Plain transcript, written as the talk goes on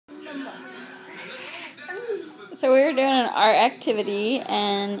So we were doing an art activity,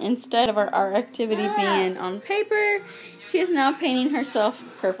 and instead of our art activity being on paper, she is now painting herself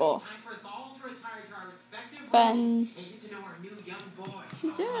purple. Fun.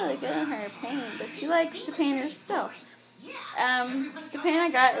 She's doing really good on her paint, but she likes to paint herself. The paint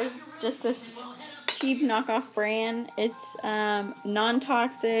I got is just this cheap knockoff brand. It's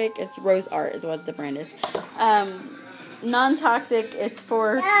non-toxic. It's Rose Art is what the brand is. Non-toxic. It's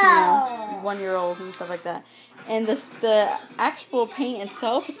for 1-year-olds and stuff like that. And the actual paint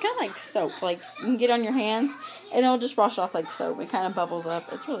itself, it's kind of like soap. Like, you can get on your hands, and it'll just wash off like soap. It kind of bubbles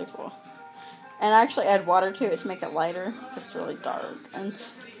up. It's really cool. And I actually add water to it to make it lighter. It's really dark. And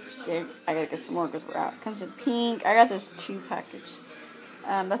see, I gotta get some more because we're out. It comes with pink. I got this 2 package.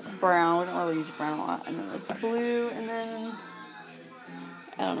 That's brown. We don't really use brown a lot. And then there's blue. And then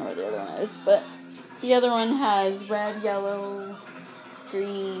I don't know where the other one is, but the other one has red, yellow,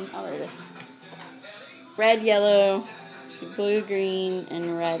 green. Oh, there it is. Red, yellow, blue, green,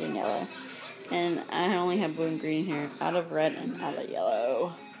 and red and yellow. And I only have blue and green here. Out of red and out of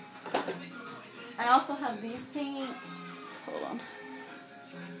yellow. I also have these paints. Hold on.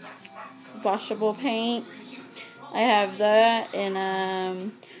 Washable paint. I have that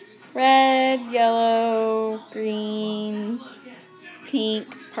in red, yellow, green,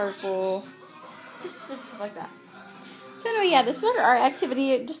 pink, purple. Just stuff like that. So anyway, yeah, this is our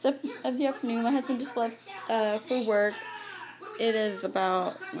activity just of the afternoon. My husband just left for work. It is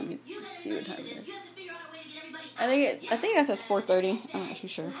about, let me see what time it is. I think that says 4:30. I'm not too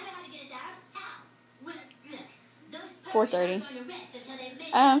sure. 4:30.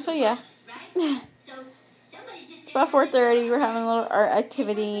 So yeah. It's about 4:30. We're having a little art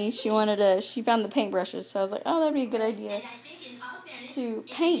activity. She found the paintbrushes, so I was like, oh, that'd be a good idea to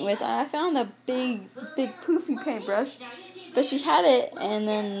paint with. I found a big poofy paintbrush, but she had it and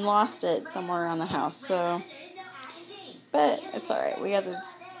then lost it somewhere around the house. So, but it's alright. We got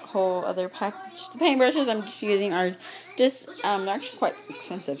this whole other package. The paintbrushes I'm just using are just they're actually quite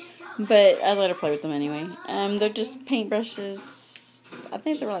expensive, but I let her play with them anyway. They're just paintbrushes. I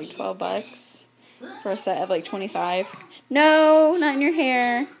think they were like $12 for a set of like 25. No, not in your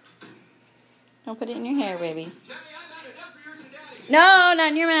hair. Don't put it in your hair, baby. No,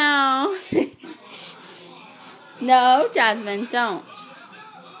 not in your mouth. No, Jasmine, don't.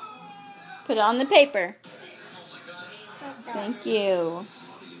 Put it on the paper. Thank you.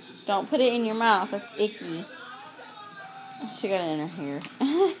 Don't put it in your mouth. That's icky. She got it in her hair.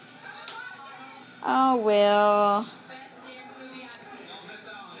 Oh, well.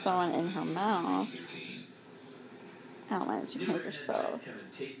 Just don't want it in her mouth. I don't mind if she paints herself.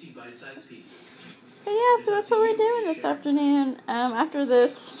 But yeah, so that's what we're doing this afternoon. After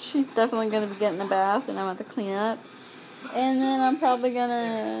this, she's definitely going to be getting a bath, and I'm going to clean up. And then I'm probably going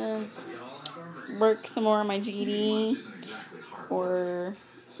to work some more on my GED, or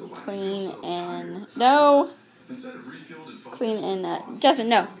clean and Jasmine,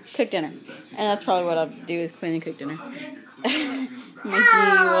 no, cook dinner. And that's probably what I'll do, is clean and cook dinner. My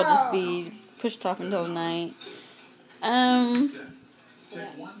GED will just be pushed off until night.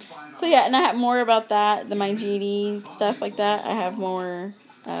 So yeah, and I have more about that, my GED, stuff like that. I have more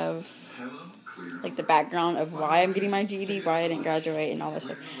of, like, the background of why I'm getting my GED, why I didn't graduate, and all that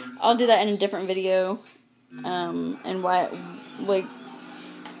stuff. I'll do that in a different video, and why, like,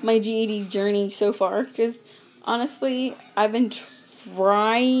 my GED journey so far, because, honestly, I've been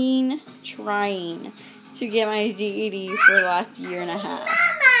trying to get my GED for the last year and a half,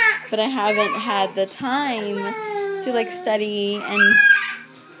 but I haven't had the time to, like, study,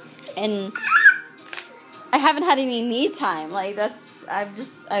 and I haven't had any me time. Like,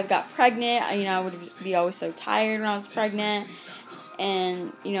 I've got pregnant. I would be always so tired when I was pregnant.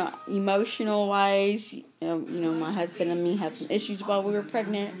 And, emotional wise, my husband and me had some issues while we were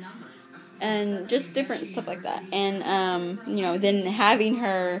pregnant. And just different stuff like that. And, then having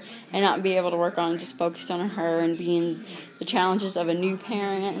her and not be able to work on, just focus on her and being the challenges of a new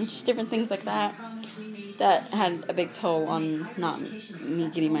parent and just different things like that. That had a big toll on not me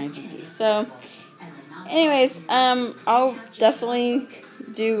getting my GED. So, anyways, I'll definitely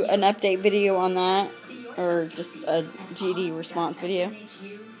do an update video on that, or just a GED response video.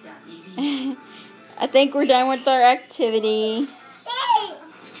 I think we're done with our activity.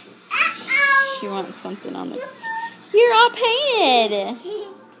 She wants something on the... You're all painted!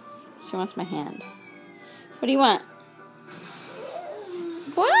 She wants my hand. What do you want?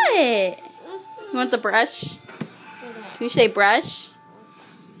 What? You want the brush? Can you say brush?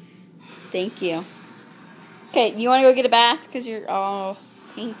 Thank you. Okay, you want to go get a bath? Because you're all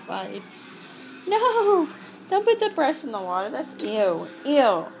pink-eyed. No! Don't put the brush in the water. That's ew.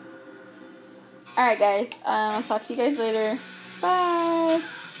 Ew. Alright, guys. I'll talk to you guys later. Bye.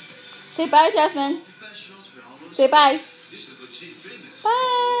 Say bye, Jasmine. Say bye.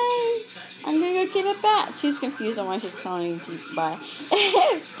 Bye. I'm gonna go get a bat. She's confused on why she's telling me bye.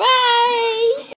 Bye.